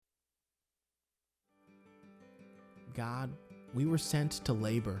God, we were sent to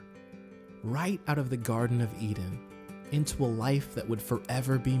labor, right out of the Garden of Eden, into a life that would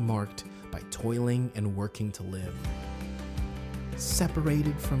forever be marked by toiling and working to live.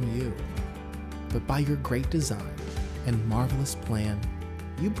 Separated from you, but by your great design and marvelous plan,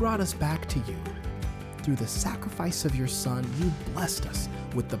 you brought us back to you. Through the sacrifice of your Son, you blessed us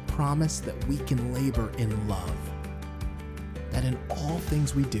with the promise that we can labor in love. That in all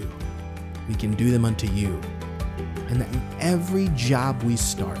things we do, we can do them unto you. And that in every job we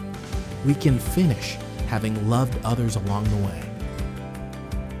start, we can finish having loved others along the way.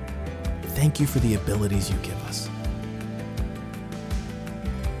 Thank you for the abilities you give us.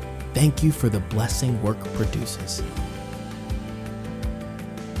 Thank you for the blessing work produces.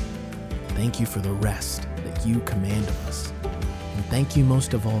 Thank you for the rest that you command of us. And thank you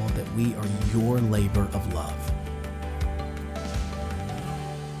most of all that we are your labor of love.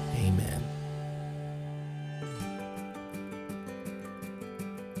 Amen.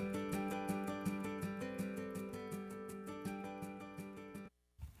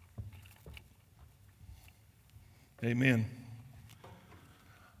 Amen.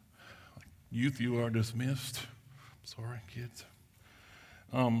 Youth, you are dismissed. Sorry, kids.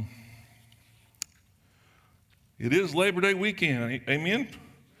 It is Labor Day weekend. Amen?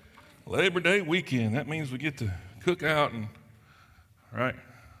 Labor Day weekend. That means we get to cook out and, right?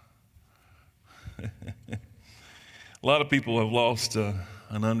 A lot of people have lost an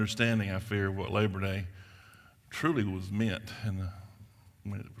understanding, I fear, of what Labor Day truly was meant and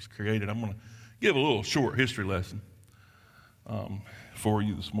when it was created. I'm going to give a little short history lesson for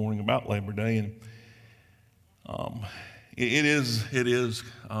you this morning about Labor Day. And it is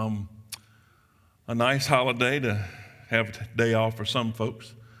a nice holiday to have a day off for some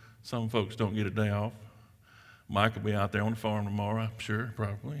folks. Some folks don't get a day off. Mike will be out there on the farm tomorrow, I'm sure,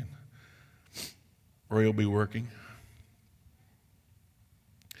 probably. Ray will be working.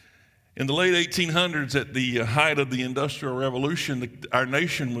 In the late 1800s, at the height of the Industrial Revolution, our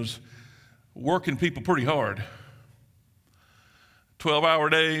nation was working people pretty hard. 12-hour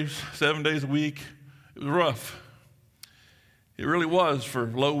days, 7 days a week. It was rough. It really was for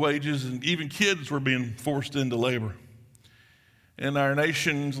low wages, and even kids were being forced into labor. And our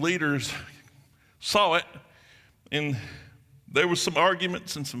nation's leaders saw it, and there was some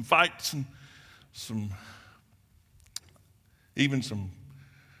arguments and some fights and even some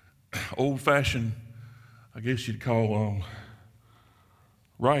old-fashioned, I guess you'd call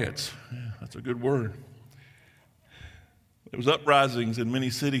riots. Yeah, that's a good word. There was uprisings in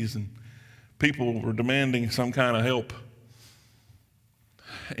many cities, and people were demanding some kind of help.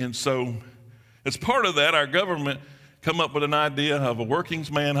 And so, as part of that, our government come up with an idea of a working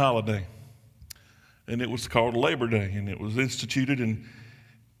man holiday. And it was called Labor Day, and it was instituted in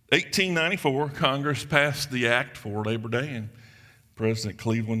 1894. Congress passed the act for Labor Day, and President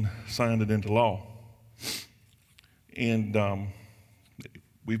Cleveland signed it into law. And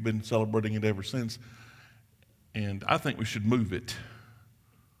we've been celebrating it ever since. And I think we should move it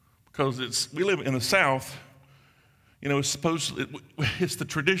because we live in the South. You know, it's the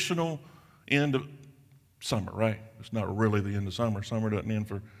traditional end of summer, right? It's not really the end of summer. Summer doesn't end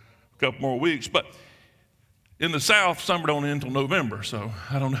for a couple more weeks. But in the South, summer don't end until November, so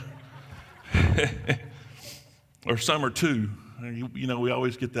I don't know. Or summer too. You know, we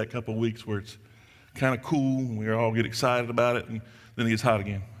always get that couple of weeks where it's kind of cool and we all get excited about it, and then it gets hot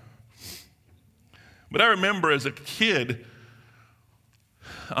again. But I remember as a kid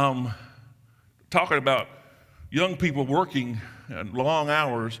talking about young people working long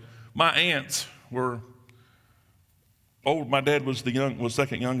hours. My aunts were old. My dad was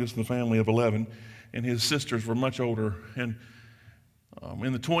second youngest in the family of 11, and his sisters were much older. And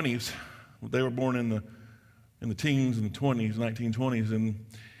in the 20s, they were born in the teens and the 20s, 1920s, and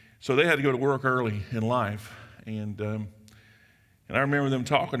so they had to go to work early in life. And I remember them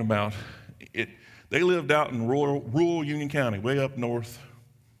talking about it. They lived out in rural Union County, way up north,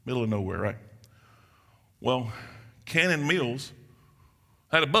 middle of nowhere, right? Well, Cannon Mills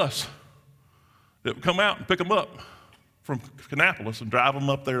had a bus that would come out and pick them up from Kannapolis and drive them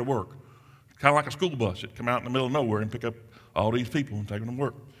up there to work. Kind of like a school bus. It'd come out in the middle of nowhere and pick up all these people and take them to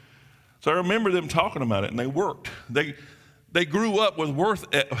work. So I remember them talking about it, and they worked. They grew up with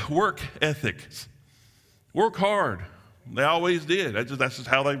work ethics. Work hard. They always did. That's just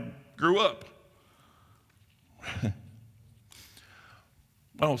how they grew up. I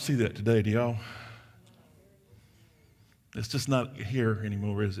don't see that today, do y'all? It's just not here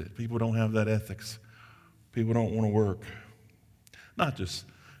anymore, is it? People don't have that ethics. People don't want to work. Not just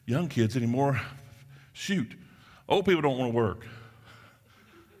young kids anymore. Shoot, old people don't want to work.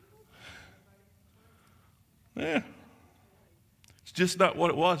 Yeah, It's just not what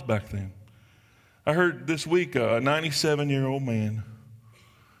it was back then. I heard this week a 97-year-old man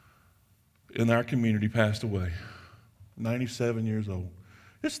in our community passed away. 97 years old.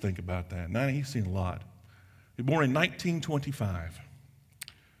 Just think about that. He's seen a lot. He was born in 1925.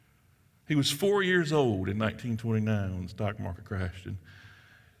 He was 4 years old in 1929 when the stock market crashed. And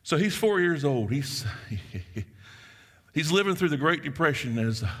so he's 4 years old. He's living through the Great Depression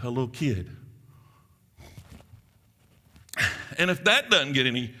as a little kid. And if that doesn't get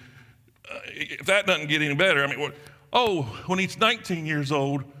any better, I mean, when he's 19 years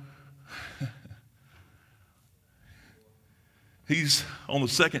old, he's on the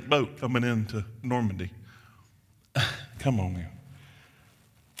second boat coming into Normandy. Come on now.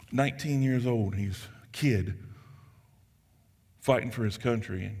 19 years old, he's a kid fighting for his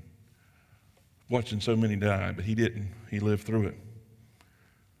country and watching so many die, but he didn't. He lived through it.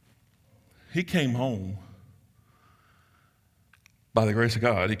 He came home. By the grace of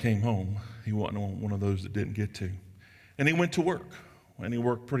God, he came home. He wasn't one of those that didn't get to. And he went to work, and he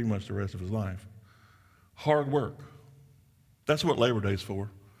worked pretty much the rest of his life. Hard work. That's what Labor Day is for,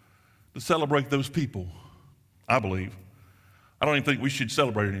 to celebrate those people, I believe. I don't even think we should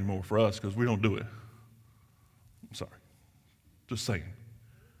celebrate it anymore for us because we don't do it. I'm sorry. Just saying.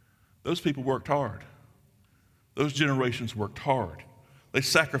 Those people worked hard. Those generations worked hard. They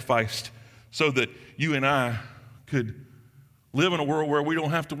sacrificed so that you and I could live in a world where we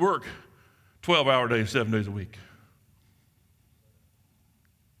don't have to work 12-hour days, 7 days a week.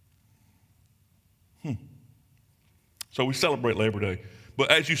 So we celebrate Labor Day.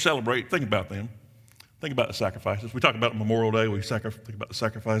 But as you celebrate, think about them. Think about the sacrifices. We talk about Memorial Day. We think about the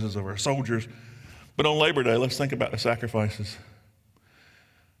sacrifices of our soldiers. But on Labor Day, let's think about the sacrifices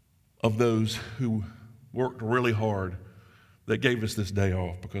of those who worked really hard that gave us this day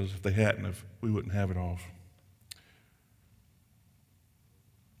off, because if they hadn't, we wouldn't have it off.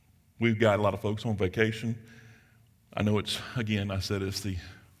 We've got a lot of folks on vacation. I know it's the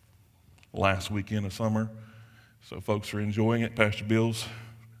last weekend of summer, so folks are enjoying it. Pastor Bill's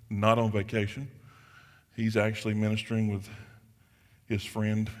not on vacation. He's actually ministering with his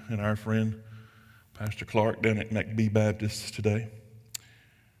friend and our friend, Pastor Clark, down at McBee Baptist today.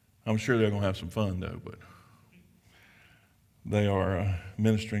 I'm sure they're going to have some fun, though, but they are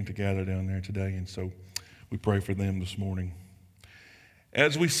ministering together down there today, and so we pray for them this morning.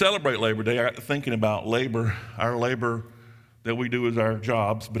 As we celebrate Labor Day, I got to thinking about labor, our labor that we do as our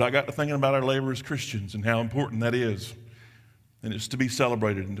jobs, but I got to thinking about our labor as Christians and how important that is. And it's to be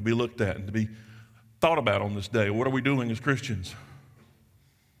celebrated and to be looked at and to be thought about on this day. What are we doing as Christians?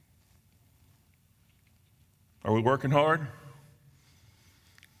 Are we working hard?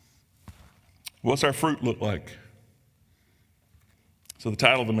 What's our fruit look like? So the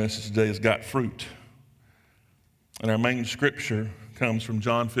title of the message today is Got Fruit. And our main scripture comes from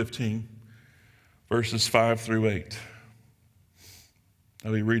John 15, verses 5 through 8.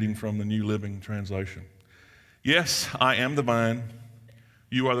 I'll be reading from the New Living Translation. Yes, I am the vine,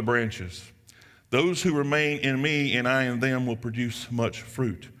 you are the branches. Those who remain in me and I in them will produce much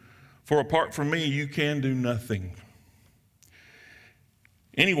fruit. For apart from me, you can do nothing.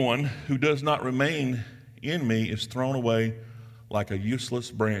 Anyone who does not remain in me is thrown away like a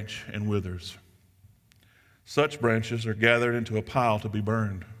useless branch and withers. Such branches are gathered into a pile to be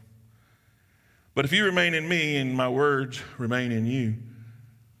burned. But if you remain in me and my words remain in you,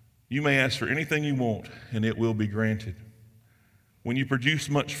 you may ask for anything you want and it will be granted. When you produce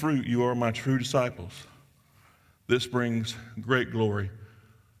much fruit, you are my true disciples. This brings great glory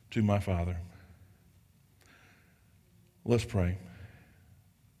to my Father. Let's pray.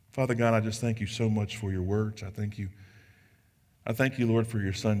 Father God, I just thank you so much for your words. I thank you, Lord, for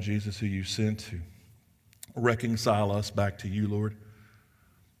your Son Jesus, who you sent to reconcile us back to you, Lord.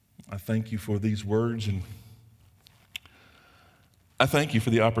 I thank you for these words, and I thank you for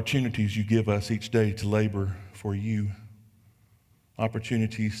the opportunities you give us each day to labor for you,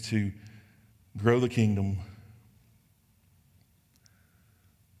 opportunities to grow the kingdom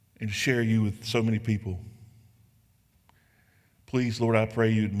and to share you with so many people. Please, Lord, I pray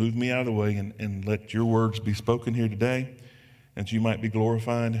you'd move me out of the way and let your words be spoken here today, and that you might be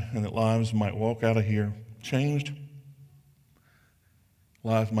glorified and that lives might walk out of here changed.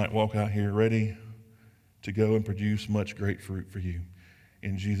 Lives might walk out here ready to go and produce much great fruit for you.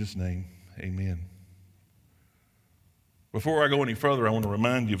 In Jesus' name, amen. Before I go any further, I want to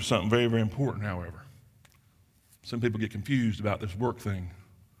remind you of something very, very important, however. Some people get confused about this work thing.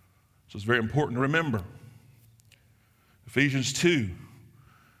 So it's very important to remember. Ephesians 2,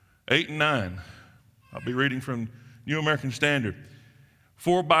 8 and 9. I'll be reading from New American Standard.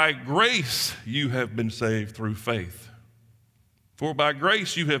 For by grace you have been saved through faith. For by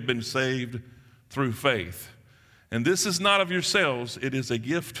grace you have been saved through faith. And this is not of yourselves, it is a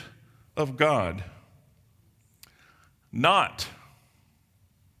gift of God, not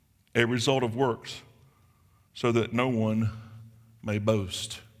a result of works, so that no one may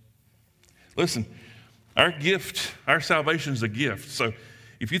boast. Listen, our gift, our salvation is a gift. So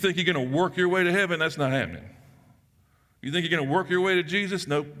if you think you're going to work your way to heaven, that's not happening. You think you're going to work your way to Jesus?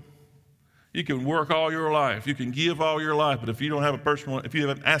 Nope. You can work all your life. You can give all your life, but if you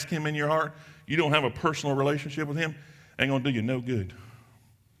haven't asked him in your heart, you don't have a personal relationship with him, ain't going to do you no good.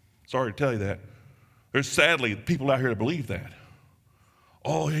 Sorry to tell you that. There's sadly people out here that believe that.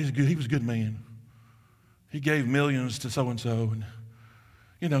 Oh, he was a good man. He gave millions to so-and-so,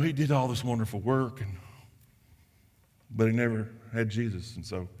 and, he did all this wonderful work, but he never had Jesus, and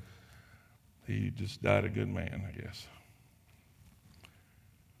so he just died a good man, I guess.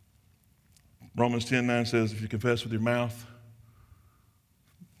 Romans 10:9 says, if you confess with your mouth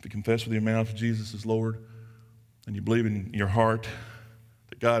Jesus is Lord, and you believe in your heart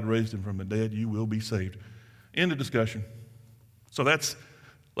that God raised him from the dead, you will be saved. End of discussion. So I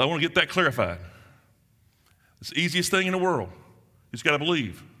want to get that clarified. It's the easiest thing in the world. You just got to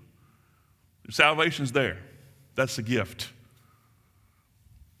believe. Salvation's there. That's the gift.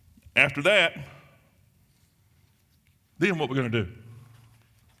 After that, then what we're going to do?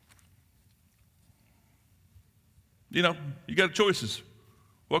 You got choices.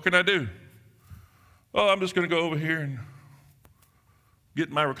 What can I do? Oh, I'm just going to go over here and get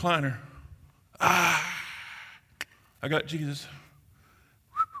in my recliner. I got Jesus.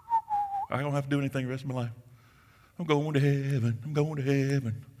 I don't have to do anything the rest of my life. I'm going to heaven. I'm going to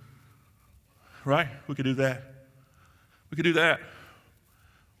heaven. Right? We could do that. We could do that.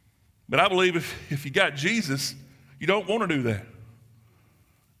 But I believe if you got Jesus, you don't want to do that.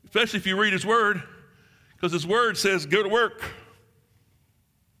 Especially if you read his word, because his word says go to work.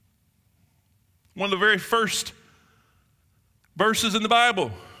 One of the very first verses in the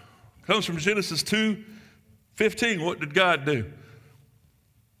Bible comes from Genesis 2:15. What did God do?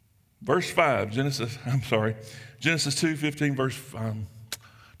 Verse 5, Genesis 2:15, verse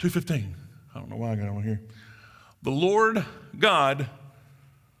 2:15. I don't know why I got on here. The Lord God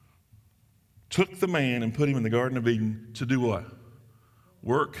took the man and put him in the Garden of Eden to do what?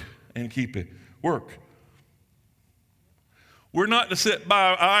 Work and keep it. Work. We're not to sit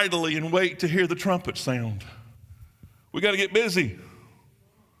by idly and wait to hear the trumpet sound. We got to get busy.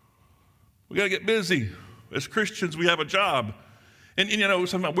 We got to get busy. As Christians, we have a job. And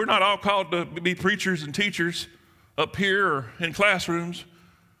we're not all called to be preachers and teachers up here or in classrooms.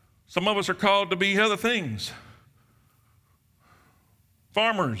 Some of us are called to be other things.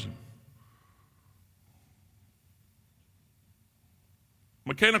 Farmers,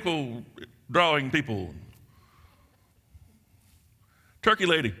 mechanical drawing people, turkey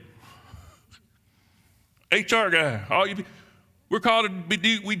lady, HR guy. We're called to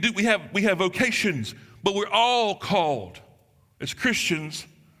be. We have vocations, but we're all called as Christians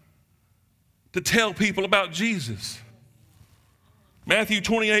to tell people about Jesus. Matthew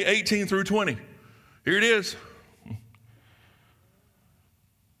 28:18 through 20. Here it is.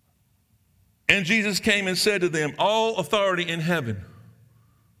 And Jesus came and said to them, all authority in heaven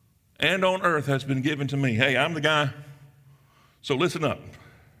and on earth has been given to me. Hey, I'm the guy. So listen up.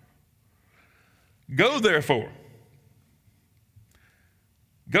 Go therefore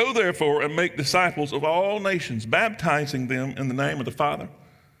and make disciples of all nations, baptizing them in the name of the Father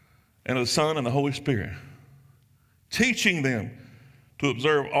and of the Son and the Holy Spirit, teaching them to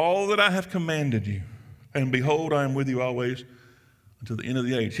observe all that I have commanded you. And behold, I am with you always until the end of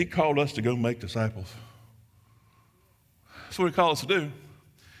the age. He called us to go make disciples. That's what he called us to do.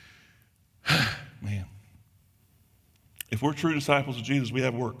 Man, if we're true disciples of Jesus, we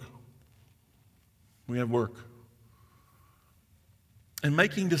have work. We have work. And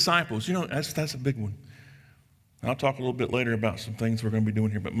making disciples, that's a big one. I'll talk a little bit later about some things we're going to be doing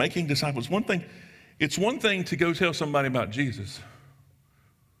here. But making disciples, it's one thing to go tell somebody about Jesus,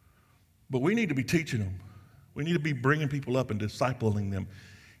 but we need to be teaching them. We need to be bringing people up and discipling them,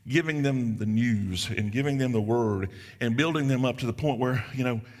 giving them the news and giving them the word and building them up to the point where,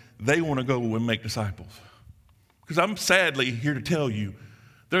 they want to go and make disciples. Because I'm sadly here to tell you,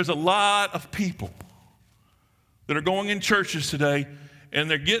 there's a lot of people that are going in churches today and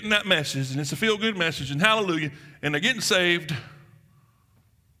they're getting that message, and it's a feel-good message, and hallelujah, and they're getting saved,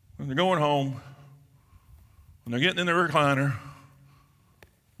 and they're going home, and they're getting in their recliner,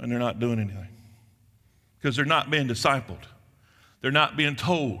 and they're not doing anything. Because they're not being discipled. They're not being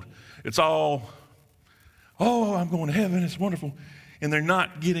told. It's all, oh, I'm going to heaven, it's wonderful. And they're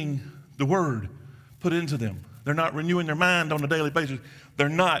not getting the word put into them. They're not renewing their mind on a daily basis. They're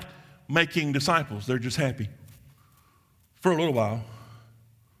not making disciples. They're just happy for a little while.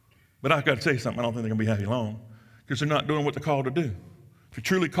 But I've got to tell you something, I don't think they're going to be happy long because they're not doing what they're called to do. If you're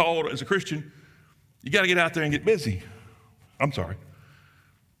truly called as a Christian, you got to get out there and get busy. I'm sorry.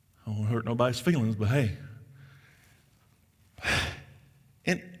 I don't want to hurt nobody's feelings, but hey.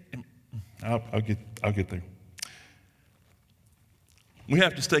 And I'll get there. We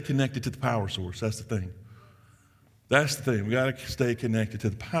have to stay connected to the power source. That's the thing. That's the thing. We got to stay connected to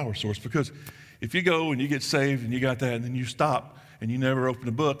the power source because if you go and you get saved and you got that and then you stop and you never open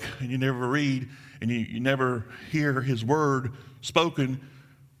a book and you never read and you never hear his word spoken,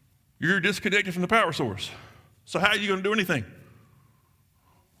 you're disconnected from the power source. So how are you going to do anything?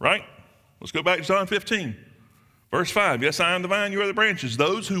 Right? Let's go back to John 15, verse 5. Yes, I am the vine, you are the branches.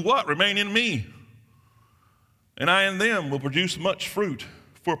 Those who what? Remain in me. And I in them will produce much fruit.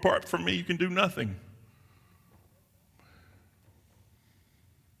 For apart from me, you can do nothing.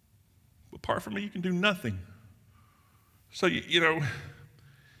 Apart from me, you can do nothing. So, you know,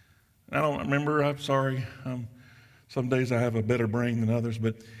 I don't remember, I'm sorry. Some days I have a better brain than others,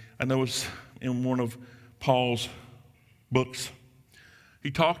 but I know it's in one of Paul's books.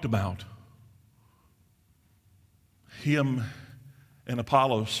 He talked about him and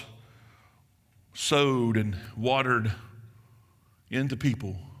Apollos sowed and watered into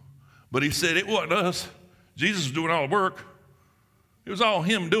people. But he said it wasn't us. Jesus was doing all the work. It was all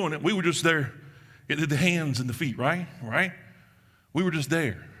him doing it. We were just there. It did the hands and the feet, right? Right? We were just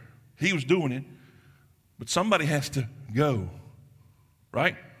there. He was doing it. But somebody has to go,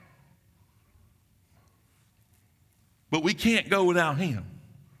 right? But we can't go without him.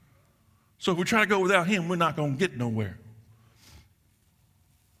 So if we try to go without him, we're not going to get nowhere.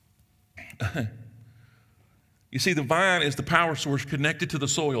 You see, the vine is the power source connected to the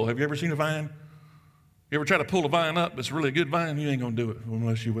soil. Have you ever seen a vine? You ever try to pull a vine up? It's really a good vine. You ain't going to do it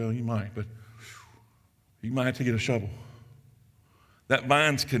unless you will. You might, but you might have to get a shovel. That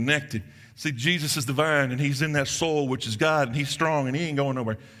vine's connected. See, Jesus is the vine, and he's in that soil, which is God, and he's strong, and he ain't going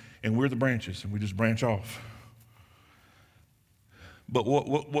nowhere. And we're the branches, and we just branch off. But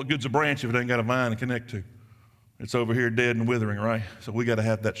what good's a branch if it ain't got a vine to connect to? It's over here dead and withering, right? So we got to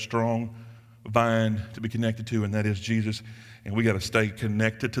have that strong vine to be connected to, and that is Jesus. And we got to stay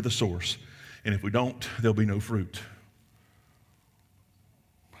connected to the source. And if we don't, there'll be no fruit.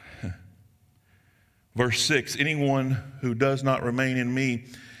 Verse 6, anyone who does not remain in me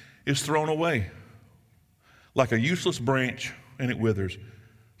is thrown away like a useless branch, and it withers.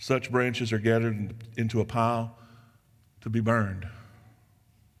 Such branches are gathered into a pile to be burned.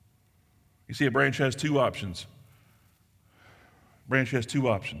 You see, a branch has two options. A branch has two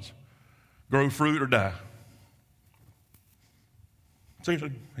options. Grow fruit or die.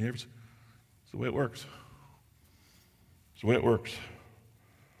 Seriously, it's the way it works. It's the way it works.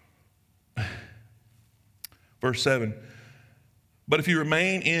 Verse 7, but if you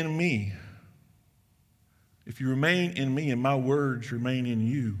remain in me, and my words remain in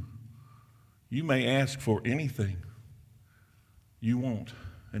you, you may ask for anything you want,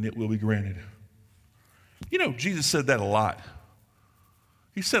 and it will be granted. You know, Jesus said that a lot.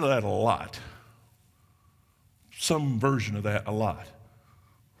 He said that a lot. Some version of that a lot.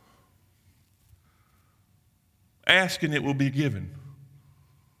 Ask and it will be given.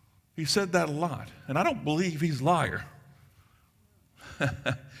 He said that a lot, and I don't believe he's a liar.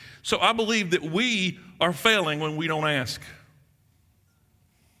 So I believe that we are failing when we don't ask.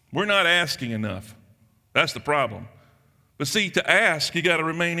 We're not asking enough. That's the problem. But see, to ask, you got to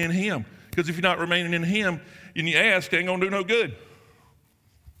remain in him. Because if you're not remaining in him and you ask, it ain't going to do no good.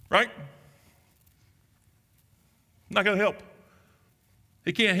 Right? Not going to help.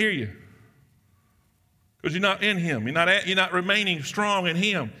 He can't hear you. Because you're not in him. You're not remaining strong in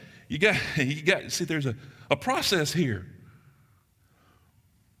him. You got see, there's a process here.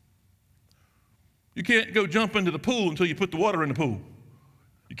 You can't go jump into the pool until you put the water in the pool.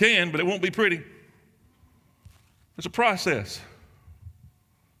 You can, but it won't be pretty. It's a process.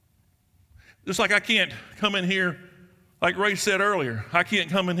 Just like I can't come in here, like Ray said earlier, I can't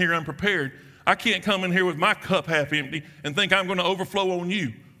come in here unprepared. I can't come in here with my cup half empty and think I'm going to overflow on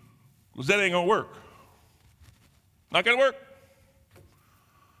you, because that ain't going to work. Not going to work.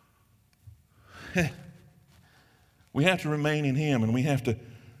 We have to remain in him, and we have to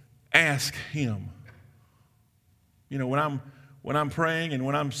ask him. You know, when I'm praying and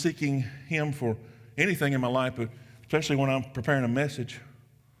when I'm seeking him for anything in my life, but especially when I'm preparing a message,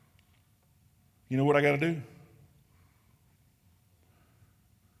 you know what I got to do?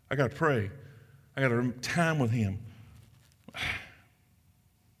 I got to pray. I got to time with him.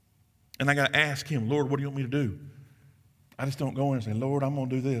 And I got to ask him, Lord, what do you want me to do? I just don't go in and say, Lord, I'm going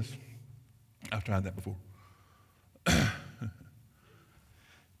to do this. I've tried that before.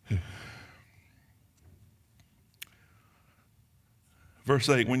 Verse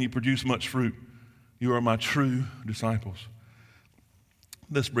 8, when you produce much fruit, you are my true disciples.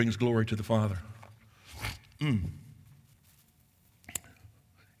 This brings glory to the Father.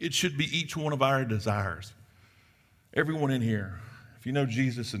 It should be each one of our desires. Everyone in here, if you know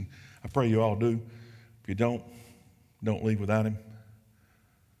Jesus, and I pray you all do, if you don't leave without him.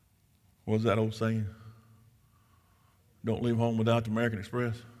 What was that old saying? Don't leave home without the American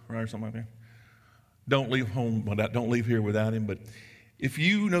Express, right, or something like that. Don't leave here without him. But if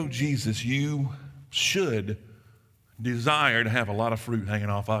you know Jesus, you should desire to have a lot of fruit hanging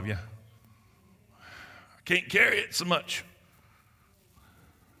off of you. I can't carry it so much.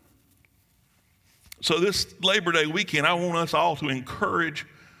 So this Labor Day weekend, I want us all to encourage,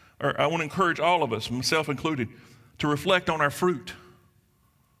 or I want to encourage all of us, myself included, to reflect on our fruit.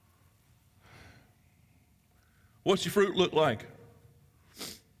 What's your fruit look like?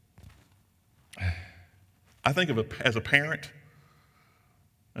 I think of it as a parent.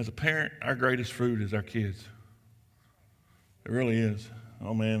 As a parent, our greatest fruit is our kids. It really is.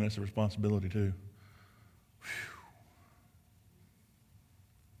 Oh man, that's a responsibility too. Whew.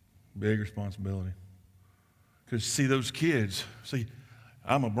 Big responsibility. Because see those kids,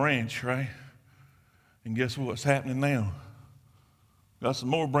 I'm a branch, right? And guess what's happening now? Got some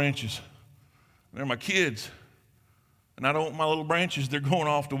more branches. They're my kids. And I don't want my little branches, they're going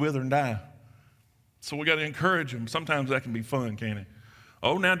off to wither and die. So we got to encourage them. Sometimes that can be fun, can't it?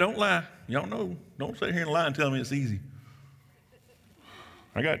 Oh, now don't lie. Y'all know, don't sit here and lie and tell me it's easy.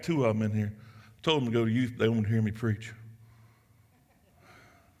 I got 2 of them in here. Told them to go to youth, they wanted to hear me preach.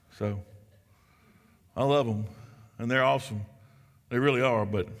 So, I love them, and they're awesome. They really are,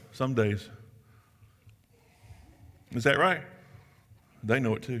 but some days, is that right? They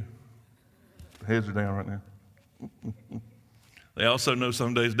know it too. The heads are down right now. They also know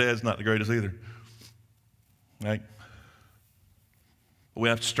some days Dad's not the greatest either. Right? We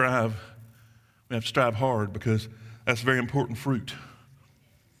have to strive. We have to strive hard because that's very important fruit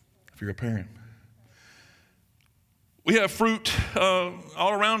if you're a parent. We have fruit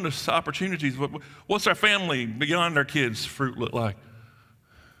all around us, opportunities. What's our family beyond our kids' fruit look like?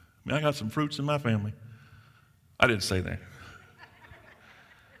 I mean, I got some fruits in my family. I didn't say that.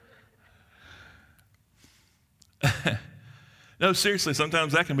 No, seriously,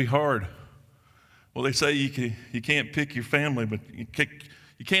 sometimes that can be hard. Well, they say you can't pick your family, but you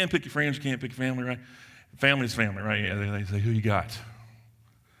can pick your friends, you can't pick your family, right? Family's family, right? Yeah, they say, who you got?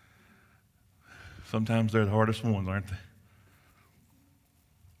 Sometimes they're the hardest ones, aren't they?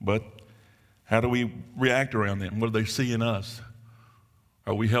 But how do we react around them? What do they see in us?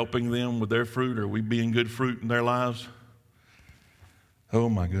 Are we helping them with their fruit? Are we being good fruit in their lives? Oh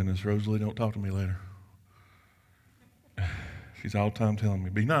my goodness, Rosalie, don't talk to me later. She's all the time telling me,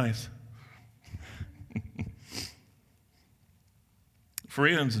 be nice.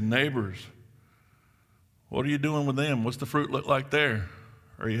 Friends and neighbors, what are you doing with them? What's the fruit look like there?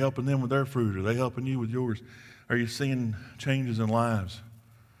 Are you helping them with their fruit? Are they helping you with yours? Are you seeing changes in lives?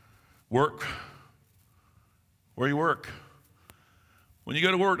 Work. Where you work. When you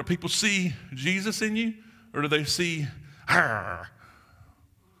go to work, do people see Jesus in you? Or do they see, because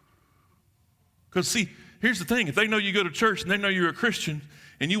see, here's the thing. If they know you go to church and they know you're a Christian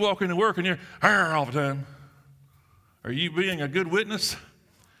and you walk into work and you're all the time, are you being a good witness?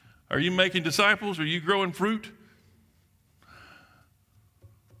 Are you making disciples? Are you growing fruit?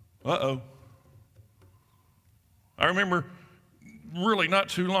 Uh-oh. I remember really not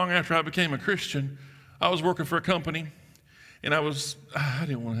too long after I became a Christian, I was working for a company, and I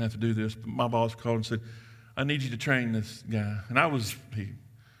didn't want to have to do this, but my boss called and said, I need you to train this guy. And I was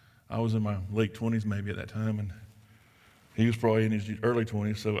in my late 20s maybe at that time, and he was probably in his early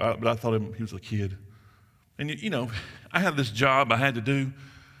 20s, but I thought he was a kid. And you know, I had this job I had to do,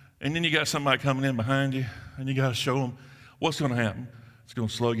 and then you got somebody coming in behind you, and you got to show them what's going to happen. It's going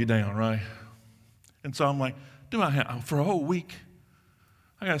to slow you down, right? And so I'm like, for a whole week,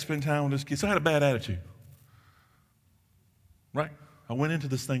 I got to spend time with this kid. So I had a bad attitude, right? I went into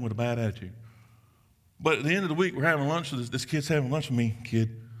this thing with a bad attitude. But at the end of the week, we're having lunch with this kid's having lunch with me,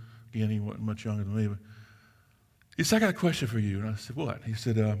 kid. Again, he wasn't much younger than me, but he said, I got a question for you. And I said, what? He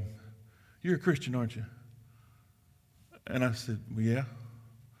said, you're a Christian, aren't you? And I said, well, yeah.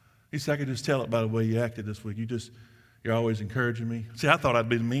 He said, I could just tell it by the way you acted this week. You're always encouraging me. See, I thought I'd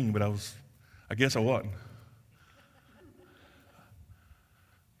been mean, but I guess I wasn't.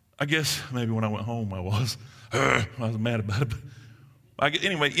 I guess maybe when I went home I was mad about it. But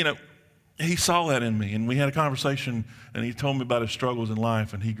anyway, you know, he saw that in me, and we had a conversation, and he told me about his struggles in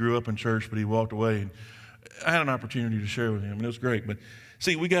life, and he grew up in church, but he walked away, and I had an opportunity to share with him, and it was great. But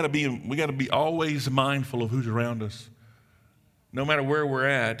see, we got to be always mindful of who's around us, no matter where we're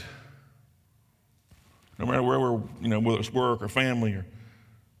at, no matter where we're, whether it's work or family or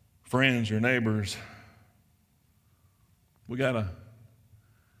friends or neighbors. We gotta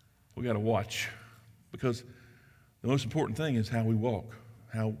watch, because the most important thing is how we walk.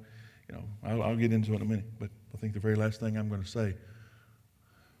 How, I'll get into it in a minute, but I think the very last thing I'm going to say: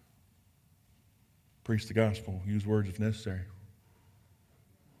 preach the gospel, use words if necessary.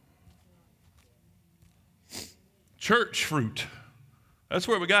 Church fruit. That's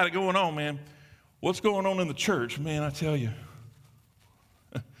where we got it going on, man. What's going on in the church, man? I tell you.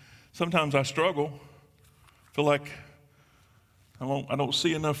 Sometimes I struggle. Feel like I don't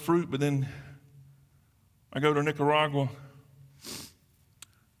see enough fruit, but then I go to Nicaragua.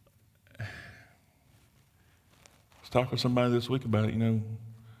 I was talking to somebody this week about it.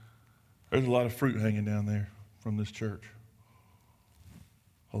 There's a lot of fruit hanging down there from this church.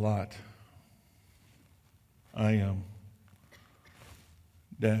 A lot. I am.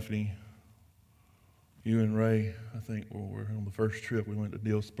 Daphne, you and Ray, I think we were on the first trip. We went to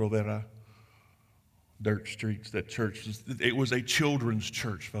Dios Provera. Dirt streets. That church, it was a children's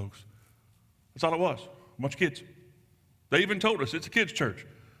church, folks. That's all it was. A bunch of kids. They even told us it's a kids' church.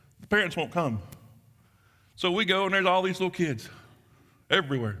 The parents won't come. So we go, and there's all these little kids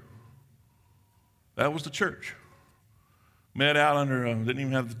everywhere. That was the church. Met out under, didn't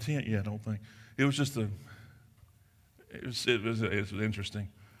even have the tent yet, I don't think. It was just it was interesting.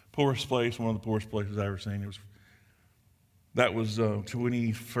 Poorest place, one of the poorest places I've ever seen. That was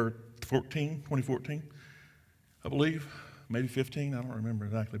 2014, I believe, maybe 15, I don't remember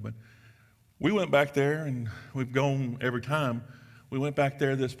exactly, but we went back there, and we've gone every time. We went back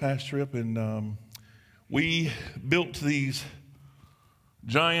there this past trip, and we built these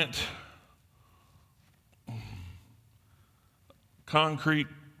giant concrete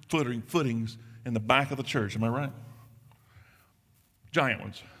footings in the back of the church. Am I right? Giant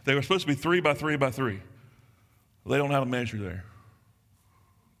ones. They were supposed to be 3 by 3 by 3. They don't know how to measure there.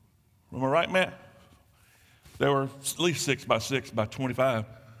 Am I right, Matt? They were at least 6 by 6 by 25.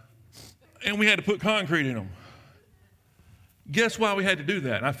 And we had to put concrete in them. Guess why we had to do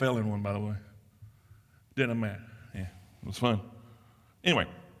that? And I fell in one, by the way. Didn't I, Matt? Yeah, it was fun. Anyway,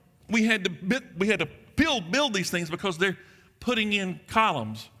 we had to build these things because they're putting in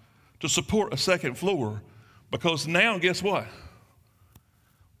columns to support a second floor, because now, guess what?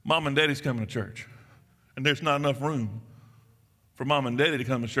 Mom and Daddy's coming to church, and there's not enough room for Mom and Daddy to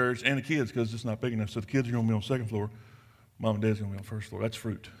come to church and the kids, because it's not big enough. So the kids are going to be on the second floor. Mom and Daddy's going to be on the first floor. That's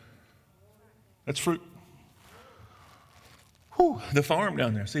fruit. That's fruit. Whew, the farm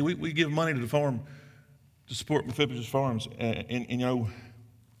down there. See, we give money to the farm to support Mephibosheth's farms, and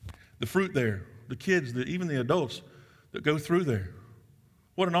the fruit there, the kids, even the adults that go through there.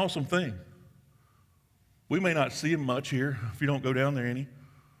 What an awesome thing. We may not see them much here if you don't go down there any.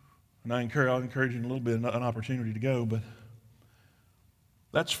 And I'll encourage you in a little bit, an opportunity to go, but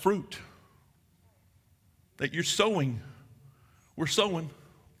that's fruit that you're sowing. We're sowing.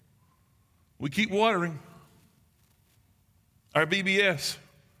 We keep watering. Our VBS,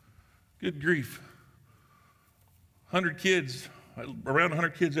 good grief, 100 kids, around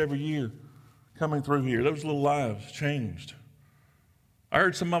 100 kids every year coming through here. Those little lives changed. I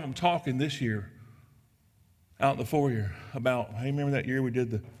heard some of them talking this year out in the foyer about, hey, remember that year we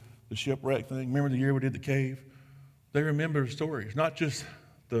did the shipwreck thing? Remember the year we did the cave? They remember the stories, not just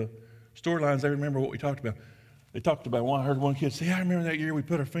the storylines. They remember what we talked about. They talked about, I heard one kid say, I remember that year we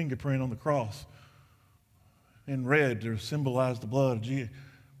put our fingerprint on the cross in red to symbolize the blood of Jesus.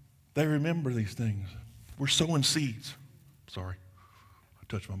 They remember these things. We're sowing seeds. Sorry, I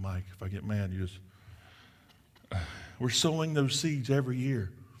touch my mic. If I get mad, you just... We're sowing those seeds every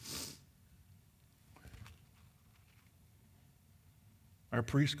year. Our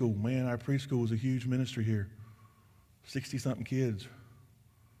preschool is a huge ministry here. 60-something kids.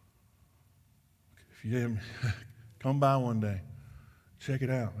 If you haven't, come by one day. Check it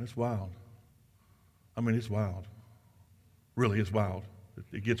out. It's wild. I mean, it's wild. Really, it's wild.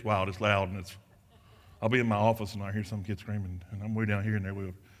 It gets wild. It's loud, and I'll be in my office and I hear some kid screaming, and I'm way down here, and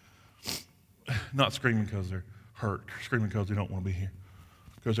they're not screaming because they're hurt, screaming because they don't want to be here,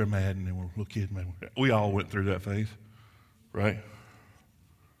 because they're mad and they were a little kid. We all went through that phase, right?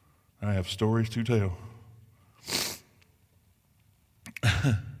 I have stories to tell.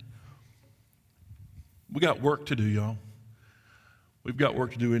 We got work to do, y'all. We've got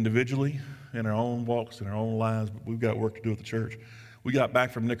work to do individually in our own walks, in our own lives, but we've got work to do at the church. we got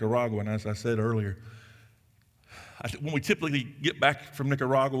back from Nicaragua, and as I said earlier, when we typically get back from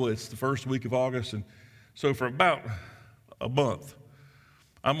Nicaragua, it's the first week of August, and so for about a month,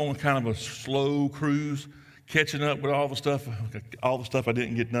 I'm on kind of a slow cruise, catching up with all the stuff I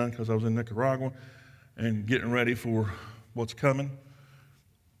didn't get done because I was in Nicaragua, and getting ready for what's coming.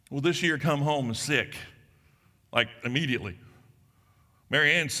 Well, this year, come home and sick, like immediately.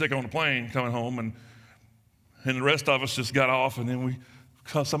 Mary Ann's sick on the plane coming home, and the rest of us just got off, and then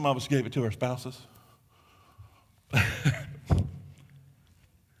some of us gave it to our spouses.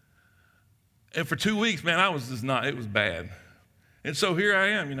 And for 2 weeks, man, it was bad. And so here I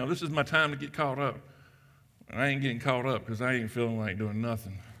am, this is my time to get caught up. And I ain't getting caught up because I ain't feeling like doing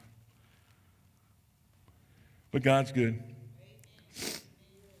nothing. But God's good.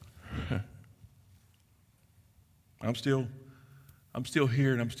 I'm still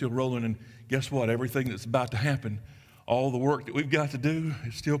here and I'm still rolling, and guess what? Everything that's about to happen, all the work that we've got to do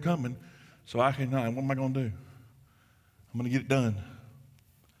is still coming. So what am I going to do? I'm going to get it done.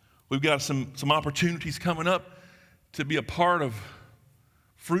 We've got some opportunities coming up to be a part of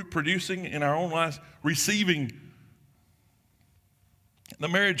fruit producing in our own lives, receiving. The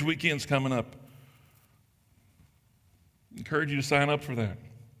marriage weekend's coming up. I encourage you to sign up for that.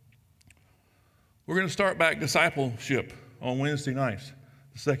 We're going to start back discipleship on Wednesday nights,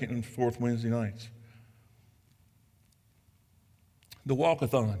 the second and fourth Wednesday nights. The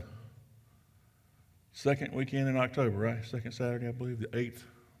walkathon, second weekend in October, right? Second Saturday, I believe, the 8th,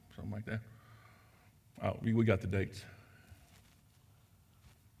 something like that. Oh, we got the dates.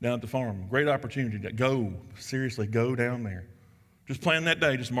 Down at the farm, great opportunity to go down there. Just plan that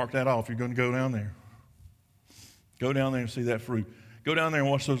day, just mark that off. You're going to go down there. Go down there and see that fruit. Go down there and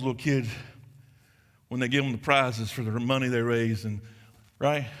watch those little kids when they give them the prizes for the money they raise, and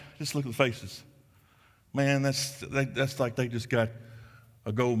right? Just look at the faces. Man, that's like they just got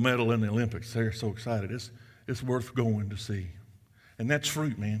a gold medal in the Olympics. They're so excited. It's worth going to see. And that's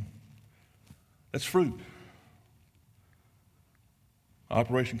fruit, man. That's fruit.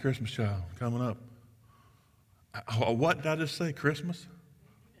 Operation Christmas Child coming up. What did I just say? Christmas?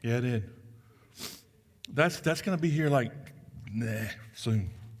 Yeah, I did. That's going to be here soon.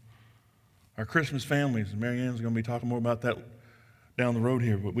 Our Christmas families, and Mary Ann's going to be talking more about that down the road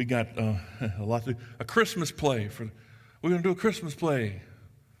here, but we got a lot to do. A Christmas play. We're going to do a Christmas play.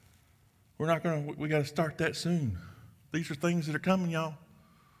 We got to start that soon. These are things that are coming, y'all.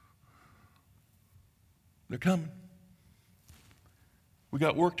 They're coming. We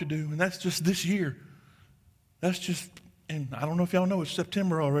got work to do, and that's just this year. And I don't know if y'all know, it's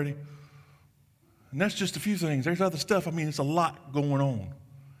September already. And that's just a few things. There's other stuff. It's a lot going on.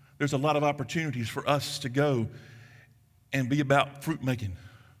 There's a lot of opportunities for us to go and be about fruit making.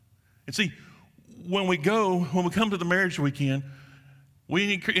 And see, when we come to the marriage weekend,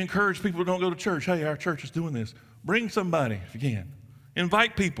 we encourage people who don't go to church. Hey, our church is doing this. Bring somebody if you can.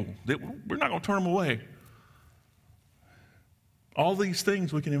 Invite people. We're not going to turn them away. All these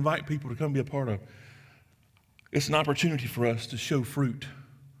things we can invite people to come be a part of. It's an opportunity for us to show fruit,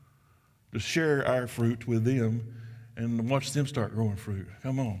 to share our fruit with them and watch them start growing fruit.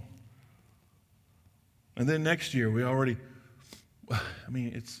 Come on. And then next year,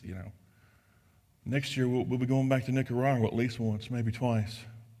 next year we'll be going back to Nicaragua at least once, maybe twice.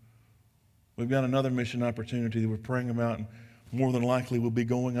 We've got another mission opportunity that we're praying about, and more than likely we'll be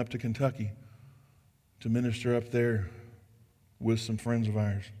going up to Kentucky to minister up there with some friends of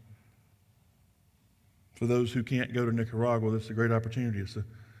ours. For those who can't go to Nicaragua, this is a great opportunity. It's a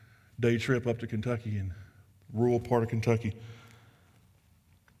day trip up to Kentucky, in rural part of Kentucky.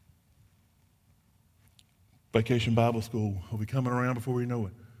 Vacation Bible School will be coming around before we know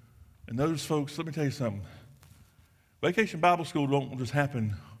it. And those folks, let me tell you something. Vacation Bible School don't just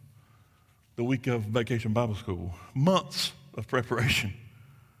happen the week of Vacation Bible School. Months of preparation.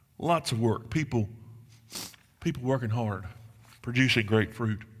 Lots of work. People working hard, producing great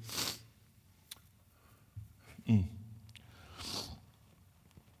fruit.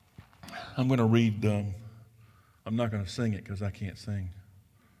 I'm going to read, I'm not going to sing it because I can't sing.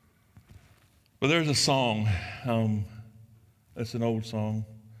 But there's a song, it's an old song,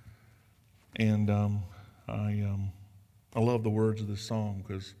 and I love the words of this song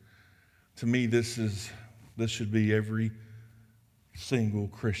because to me this should be every single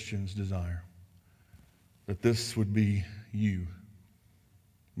Christian's desire, that this would be you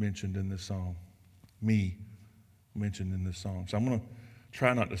mentioned in this song, me mentioned in this song. So I'm going to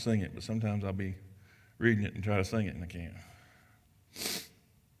try not to sing it, but sometimes I'll be reading it and try to sing it and I can't.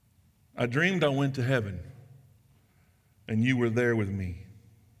 I dreamed I went to heaven and you were there with me.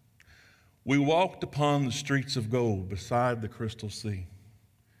 We walked upon the streets of gold beside the crystal sea.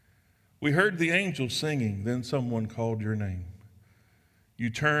 We heard the angels singing, then someone called your name. You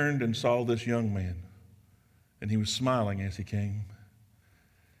turned and saw this young man, and he was smiling as he came.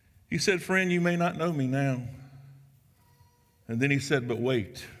 He said, "Friend, you may not know me now." And then he said, "But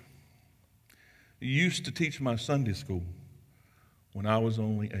wait. You used to teach my Sunday school when I was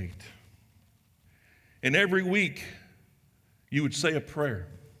only 8. And every week you would say a prayer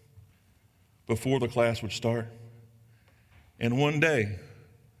before the class would start. And one day,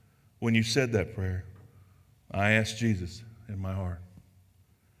 when you said that prayer, I asked Jesus in my heart.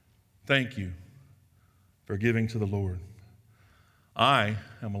 Thank you for giving to the Lord. I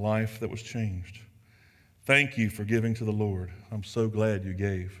am a life that was changed. Thank you for giving to the Lord. I'm so glad you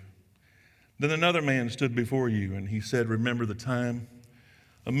gave." Then another man stood before you, and he said, "Remember the time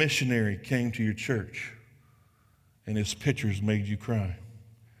a missionary came to your church, and his pictures made you cry.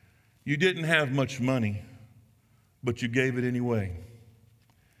 You didn't have much money, but you gave it anyway.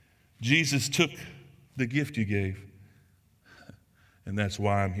 Jesus took the gift you gave, and that's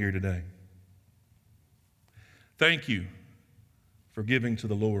why I'm here today. Thank you for giving to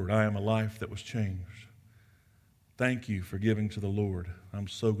the Lord. I am a life that was changed. Thank you for giving to the Lord. I'm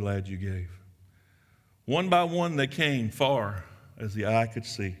so glad you gave." One by one they came, far as the eye could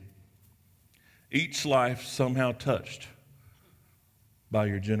see. Each life somehow touched by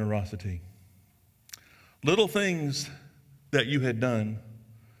your generosity. Little things that you had done,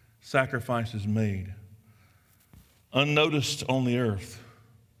 sacrifices made, unnoticed on the earth,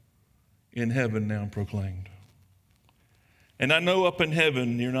 in heaven now proclaimed. And I know up in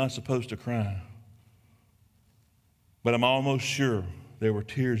heaven you're not supposed to cry, but I'm almost sure there were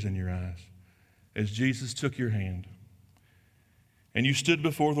tears in your eyes as Jesus took your hand and you stood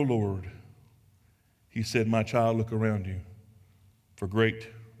before the Lord. He said, "My child, look around you, for great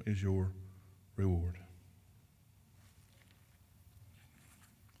is your reward."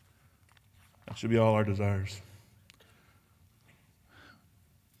 That should be all our desires.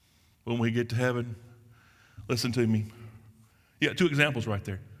 When we get to heaven, listen to me. Yeah, 2 examples right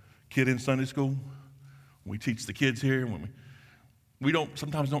there. Kid in Sunday school. We teach the kids here. When we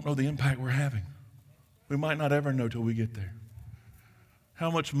sometimes don't know the impact we're having. We might not ever know till we get there. How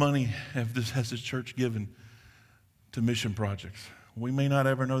much money has this church given to mission projects? We may not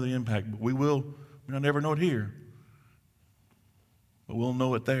ever know the impact, but we will. We don't ever know it here, but we'll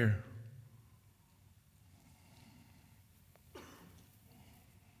know it there.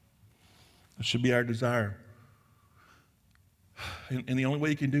 That should be our desire. And the only way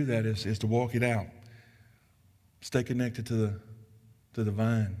you can do that is to walk it out. Stay connected to the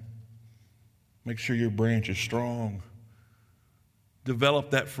vine. Make sure your branch is strong.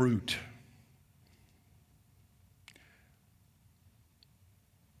 Develop that fruit.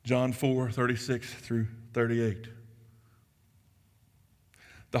 John 4:36-38.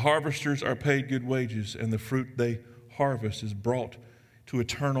 The harvesters are paid good wages, and the fruit they harvest is brought to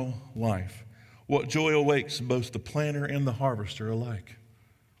eternal life. What joy awaits both the planter and the harvester alike.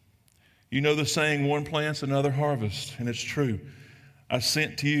 You know the saying, one plants, another harvests, and it's true. I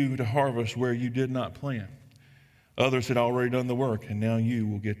sent to you to harvest where you did not plant. Others had already done the work, and now you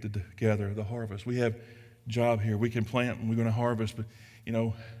will get to gather the harvest. We have a job here. We can plant, and we're going to harvest, but,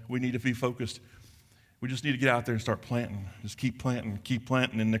 we need to be focused. We just need to get out there and start planting. Just keep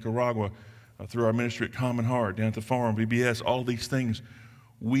planting in Nicaragua, through our ministry at Common Heart, down at the farm, VBS, all these things.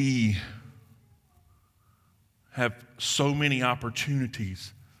 We have so many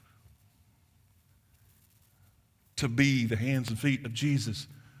opportunities to be the hands and feet of Jesus.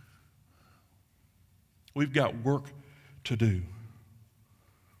 We've got work to do.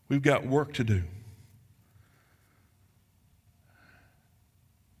 We've got work to do.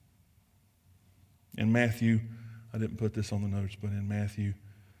 In Matthew, I didn't put this on the notes, but in Matthew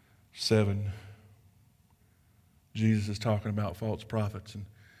 7, Jesus is talking about false prophets, and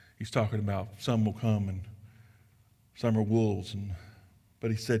he's talking about some will come and some are wolves,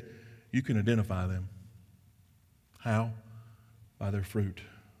 but he said, you can identify them. How? By their fruit.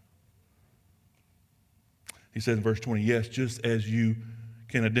 He said in verse 20, yes, just as you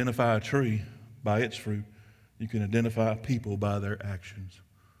can identify a tree by its fruit, you can identify people by their actions.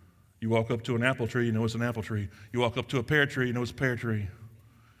 You walk up to an apple tree, you know it's an apple tree. You walk up to a pear tree, you know it's a pear tree.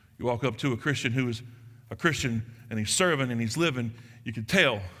 You walk up to a Christian who is a Christian and he's serving and he's living, you can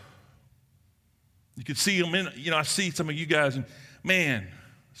tell. You can see him I see some of you guys, and man,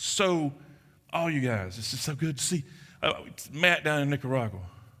 all you guys, it's just so good to see. Matt down in Nicaragua.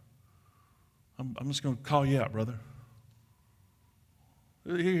 I'm just going to call you out, brother.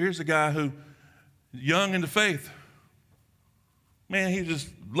 Here's a guy who, young in the faith, Man, he's just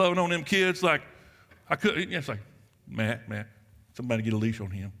loving on them kids like I couldn't. It's like, Matt, somebody get a leash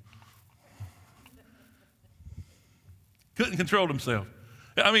on him. Couldn't control himself.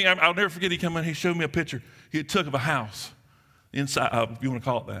 I mean, I'll never forget, he came in, he showed me a picture he took of a house, inside, if you want to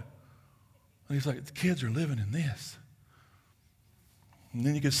call it that. And he's like, the kids are living in this. And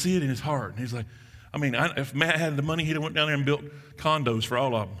then you could see it in his heart. And he's like, I mean, if Matt had the money, he'd have went down there and built condos for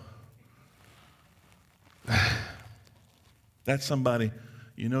all of them. That's somebody,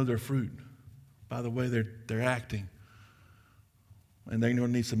 you know their fruit by the way they're acting. And they're going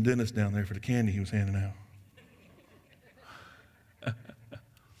to need some dentists down there for the candy he was handing out.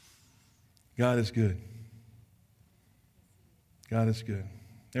 God is good. God is good.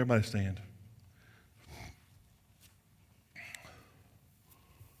 Everybody stand.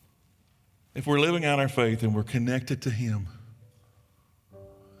 If we're living out our faith and we're connected to Him,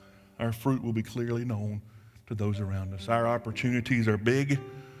 our fruit will be clearly known to those around us. Our opportunities are big.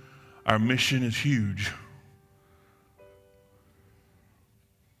 Our mission is huge.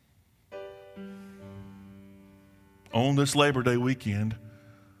 On this Labor Day weekend,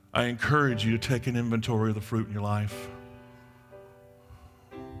 I encourage you to take an inventory of the fruit in your life.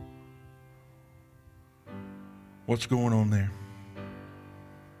 What's going on there?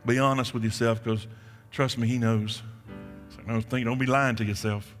 Be honest with yourself, because trust me, He knows. So don't be lying to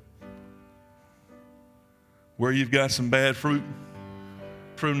yourself. Where you've got some bad fruit,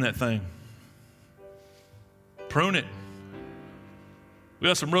 prune that thing. Prune it. We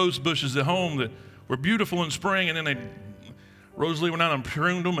got some rose bushes at home that were beautiful in spring, and then Rosalie went out and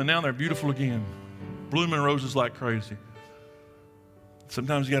pruned them, and now they're beautiful again. Blooming roses like crazy.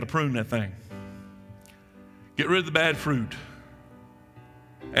 Sometimes you got to prune that thing. Get rid of the bad fruit.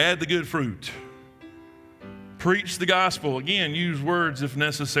 Add the good fruit. Preach the gospel. Again, use words if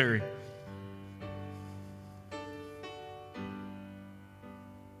necessary.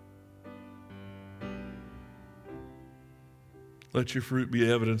 Let your fruit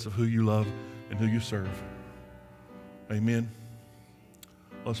be evidence of who you love and who you serve. Amen.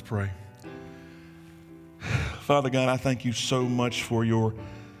 Let's pray. Father God, I thank you so much for your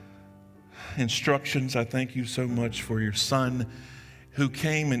instructions. I thank you so much for your Son who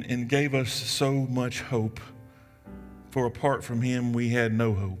came and gave us so much hope. For apart from Him, we had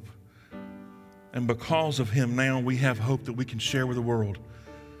no hope. And because of Him, now we have hope that we can share with the world.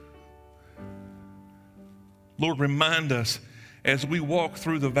 Lord, remind us as we walk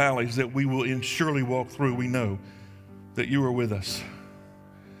through the valleys that we will surely walk through. We know that you are with us.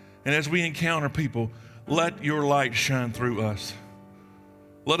 And as we encounter people, let your light shine through us.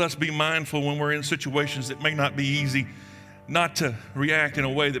 Let us be mindful when we're in situations that may not be easy, not to react in a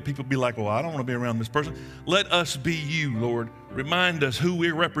way that people be like, well, I don't want to be around this person. Let us be you, Lord. Remind us who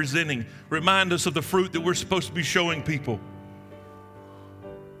we're representing. Remind us of the fruit that we're supposed to be showing people.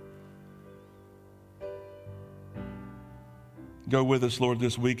 Go with us, Lord,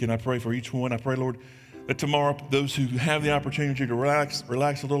 this week, and I pray for each one. I pray, Lord, that tomorrow those who have the opportunity to relax a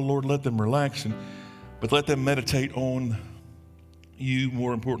little, Lord, let them relax, but let them meditate on you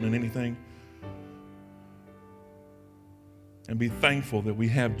more important than anything. And be thankful that we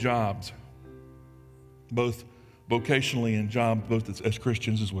have jobs, both vocationally and jobs, both as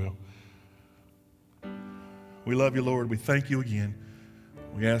Christians as well. We love you, Lord. We thank you again.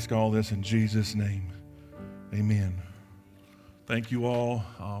 We ask all this in Jesus' name. Amen. Thank you all.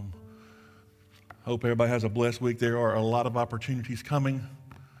 Hope everybody has a blessed week. There are a lot of opportunities coming.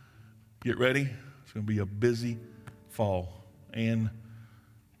 Get ready. It's going to be a busy fall and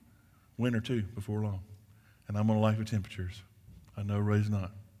winter too before long. And I'm going to like the temperatures. I know Ray's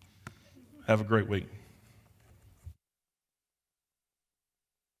not. Have a great week.